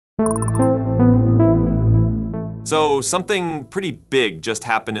So something pretty big just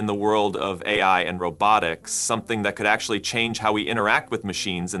happened in the world of AI and robotics, something that could actually change how we interact with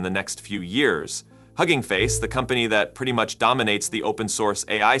machines in the next few years. Hugging Face, the company that pretty much dominates the open source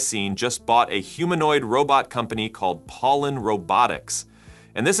AI scene, just bought a humanoid robot company called Pollen Robotics.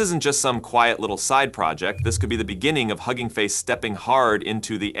 And this isn't just some quiet little side project. This could be the beginning of Hugging Face stepping hard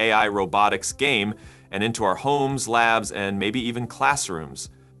into the AI robotics game and into our homes, labs, and maybe even classrooms.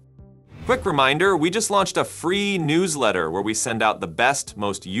 Quick reminder, we just launched a free newsletter where we send out the best,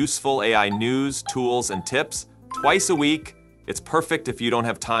 most useful AI news, tools, and tips twice a week. It's perfect if you don't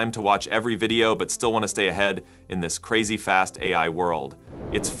have time to watch every video but still want to stay ahead in this crazy fast AI world.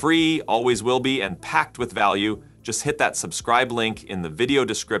 It's free, always will be, and packed with value. Just hit that subscribe link in the video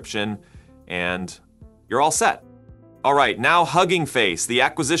description and you're all set. All right, now Hugging Face. The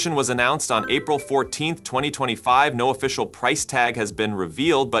acquisition was announced on April 14th, 2025. No official price tag has been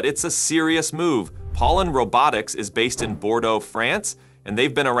revealed, but it's a serious move. Pollen Robotics is based in Bordeaux, France, and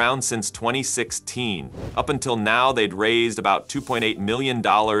they've been around since 2016. Up until now, they'd raised about $2.8 million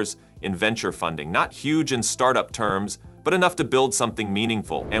in venture funding. Not huge in startup terms, but enough to build something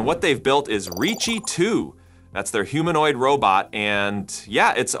meaningful. And what they've built is Reachy 2. That's their humanoid robot, and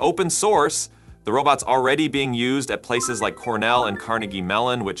yeah, it's open source. The robot's already being used at places like Cornell and Carnegie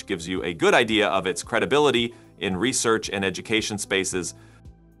Mellon, which gives you a good idea of its credibility in research and education spaces.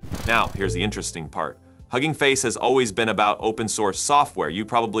 Now, here's the interesting part. Hugging Face has always been about open source software. You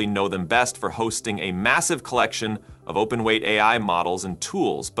probably know them best for hosting a massive collection of open weight AI models and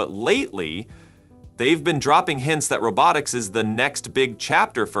tools. But lately, they've been dropping hints that robotics is the next big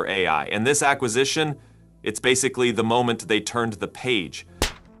chapter for AI. And this acquisition, it's basically the moment they turned the page.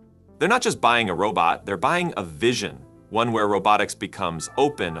 They're not just buying a robot, they're buying a vision. One where robotics becomes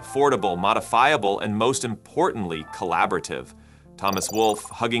open, affordable, modifiable, and most importantly, collaborative. Thomas Wolfe,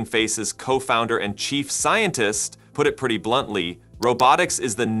 Hugging Face's co-founder and chief scientist, put it pretty bluntly, robotics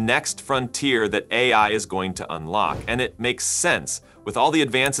is the next frontier that AI is going to unlock. And it makes sense. With all the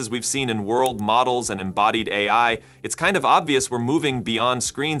advances we've seen in world models and embodied AI, it's kind of obvious we're moving beyond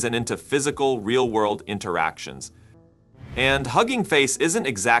screens and into physical, real-world interactions. And Hugging Face isn't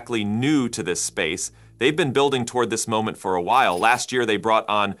exactly new to this space. They've been building toward this moment for a while. Last year, they brought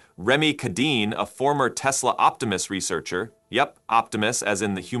on Reachy, a former Tesla Optimus researcher. Yep, Optimus, as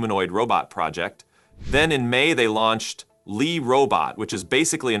in the humanoid robot project. Then in May, they launched Lee Robot, which is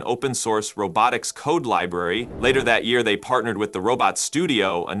basically an open source robotics code library. Later that year, they partnered with the Robot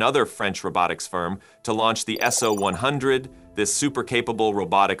Studio, another French robotics firm, to launch the SO100, this super capable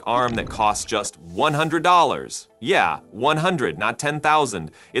robotic arm that costs just $100. Yeah, 100, not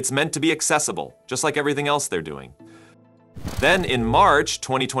 10,000. It's meant to be accessible, just like everything else they're doing. Then in March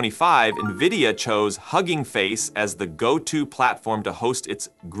 2025, NVIDIA chose Hugging Face as the go-to platform to host its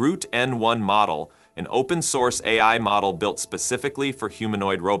Groot N1 model, an open source AI model built specifically for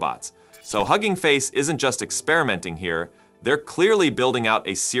humanoid robots. So Hugging Face isn't just experimenting here, they're clearly building out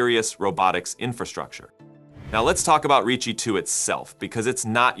a serious robotics infrastructure. Now let's talk about Reachy 2 itself, because it's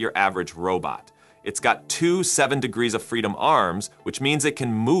not your average robot. It's got two 7 degrees of freedom arms, which means it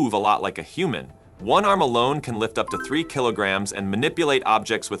can move a lot like a human. One arm alone can lift up to 3 kilograms and manipulate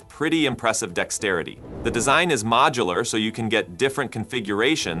objects with pretty impressive dexterity. The design is modular, so you can get different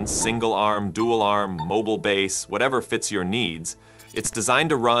configurations, single arm, dual arm, mobile base, whatever fits your needs. It's designed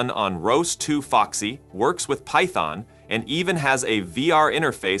to run on ROS 2 Foxy, works with Python, and even has a VR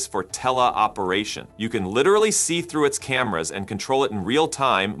interface for teleoperation. You can literally see through its cameras and control it in real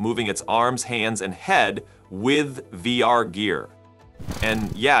time, moving its arms, hands, and head with VR gear.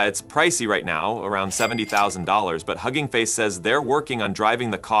 And yeah, it's pricey right now, around $70,000, but Hugging Face says they're working on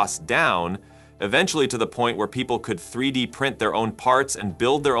driving the cost down, eventually to the point where people could 3D print their own parts and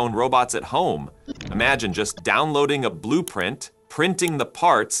build their own robots at home. Imagine just downloading a blueprint, printing the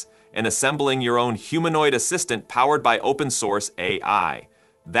parts, and assembling your own humanoid assistant powered by open source AI.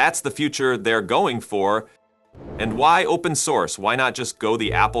 That's the future they're going for. And why open source? Why not just go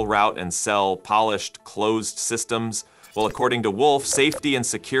the Apple route and sell polished, closed systems? Well, according to Wolfe, safety and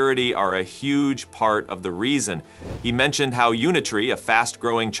security are a huge part of the reason. He mentioned how Unitree, a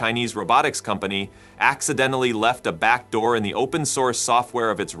fast-growing Chinese robotics company, accidentally left a backdoor in the open source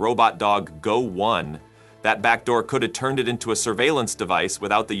software of its robot dog Go 1. That backdoor could have turned it into a surveillance device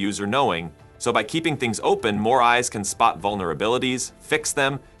without the user knowing. So by keeping things open, more eyes can spot vulnerabilities, fix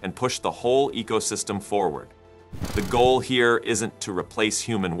them, and push the whole ecosystem forward. The goal here isn't to replace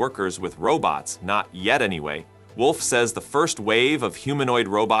human workers with robots, not yet anyway. Wolfe says the first wave of humanoid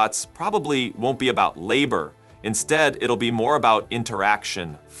robots probably won't be about labor. Instead, it'll be more about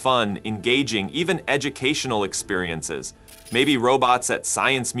interaction, fun, engaging, even educational experiences. Maybe robots at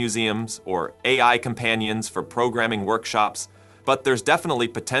science museums or AI companions for programming workshops. But there's definitely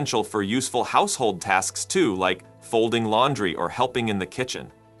potential for useful household tasks too, like folding laundry or helping in the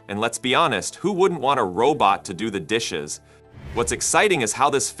kitchen. And let's be honest, who wouldn't want a robot to do the dishes? What's exciting is how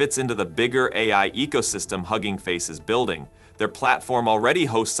this fits into the bigger AI ecosystem Hugging Face is building. Their platform already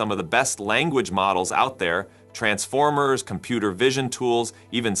hosts some of the best language models out there, transformers, computer vision tools,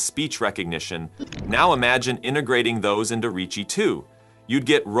 even speech recognition. Now imagine integrating those into Reachy too. You'd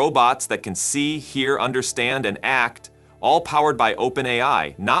get robots that can see, hear, understand, and act, all powered by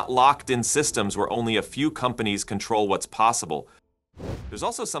OpenAI, not locked in systems where only a few companies control what's possible. There's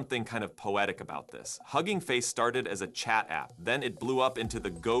also something kind of poetic about this. Hugging Face started as a chat app, then it blew up into the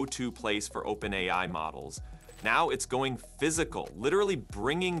go-to place for OpenAI models. Now it's going physical, literally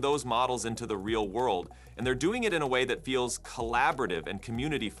bringing those models into the real world, and they're doing it in a way that feels collaborative and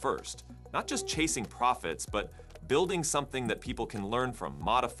community first. Not just chasing profits, but building something that people can learn from,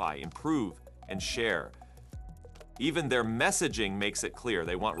 modify, improve, and share. Even their messaging makes it clear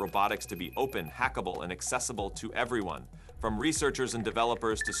they want robotics to be open, hackable, and accessible to everyone, from researchers and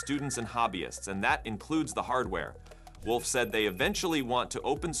developers to students and hobbyists, and that includes the hardware. Wolf said they eventually want to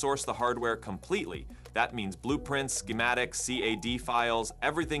open source the hardware completely. That means blueprints, schematics, CAD files,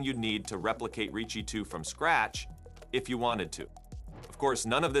 everything you'd need to replicate Reachy 2 from scratch if you wanted to. Of course,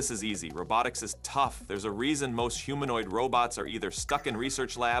 none of this is easy. Robotics is tough. There's a reason most humanoid robots are either stuck in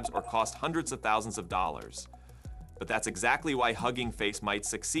research labs or cost hundreds of thousands of dollars. But that's exactly why Hugging Face might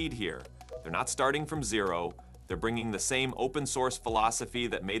succeed here. They're not starting from zero. They're bringing the same open source philosophy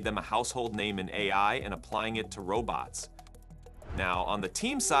that made them a household name in AI and applying it to robots. Now, on the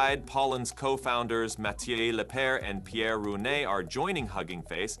team side, Pollen's co-founders Mathieu Lepere and Pierre Rounet are joining Hugging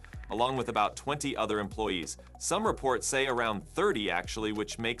Face, along with about 20 other employees. Some reports say around 30 actually,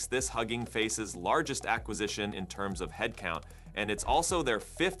 which makes this Hugging Face's largest acquisition in terms of headcount, and it's also their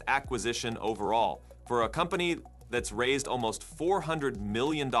 5th acquisition overall. For a company that's raised almost $400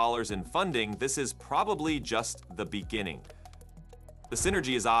 million in funding, this is probably just the beginning. The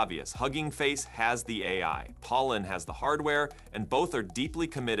synergy is obvious. Hugging Face has the AI, Pollen has the hardware, and both are deeply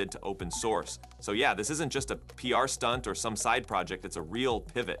committed to open source. So yeah, this isn't just a PR stunt or some side project, it's a real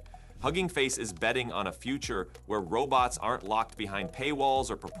pivot. Hugging Face is betting on a future where robots aren't locked behind paywalls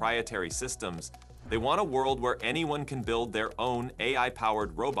or proprietary systems. They want a world where anyone can build their own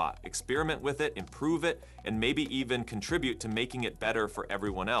AI-powered robot, experiment with it, improve it, and maybe even contribute to making it better for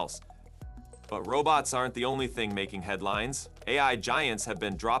everyone else. But robots aren't the only thing making headlines. AI giants have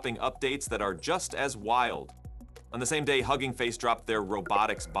been dropping updates that are just as wild. On the same day Hugging Face dropped their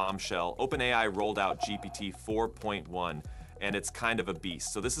robotics bombshell, OpenAI rolled out GPT 4.1, and it's kind of a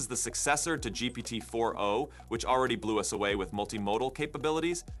beast. So this is the successor to GPT 4.0, which already blew us away with multimodal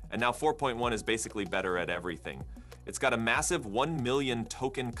capabilities, and now 4.1 is basically better at everything. It's got a massive 1 million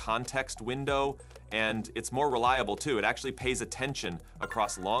token context window, and it's more reliable too. It actually pays attention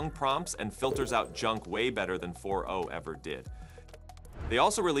across long prompts and filters out junk way better than 4.0 ever did. They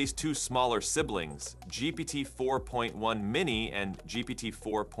also released 2 smaller siblings, GPT 4.1 Mini and GPT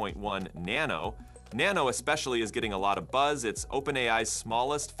 4.1 Nano. Nano especially is getting a lot of buzz. It's OpenAI's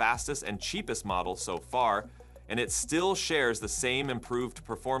smallest, fastest, and cheapest model so far, and it still shares the same improved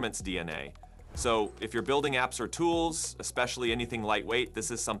performance DNA. So if you're building apps or tools, especially anything lightweight,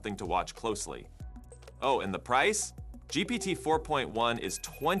 this is something to watch closely. Oh, and the price? GPT 4.1 is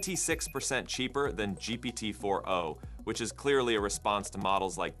 26% cheaper than GPT 4.0, which is clearly a response to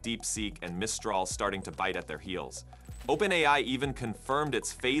models like DeepSeek and Mistral starting to bite at their heels. OpenAI even confirmed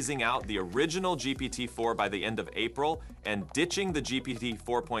it's phasing out the original GPT-4 by the end of April and ditching the GPT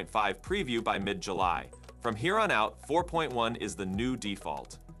 4.5 preview by mid-July. From here on out, 4.1 is the new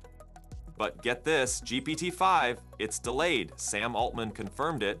default. But get this, GPT-5, it's delayed. Sam Altman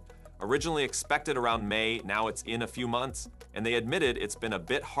confirmed it. Originally expected around May, now it's in a few months, and they admitted it's been a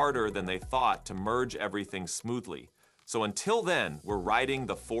bit harder than they thought to merge everything smoothly. So until then, we're riding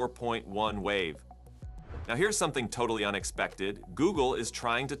the 4.1 wave. Now here's something totally unexpected. Google is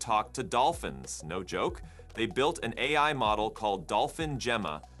trying to talk to dolphins. No joke. They built an AI model called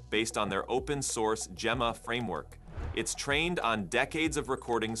DolphinGemma based on their open source Gemma framework. It's trained on decades of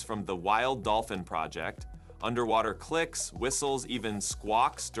recordings from the Wild Dolphin project, underwater clicks, whistles, even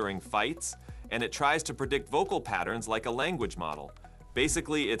squawks during fights, and it tries to predict vocal patterns like a language model.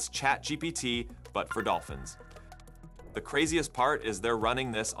 Basically, it's ChatGPT, but for dolphins. The craziest part is they're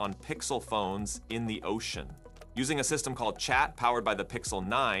running this on Pixel phones in the ocean. Using a system called Chat powered by the Pixel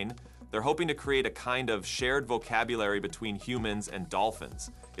 9, they're hoping to create a kind of shared vocabulary between humans and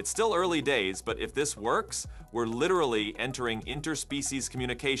dolphins. It's still early days, but if this works, we're literally entering interspecies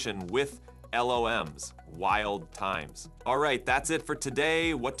communication with LOMs. Wild times. All right, that's it for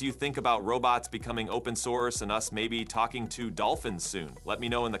today. What do you think about robots becoming open source and us maybe talking to dolphins soon? Let me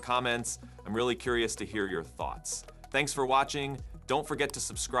know in the comments. I'm really curious to hear your thoughts. Thanks for watching. Don't forget to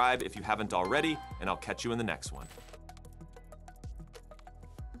subscribe if you haven't already, and I'll catch you in the next one.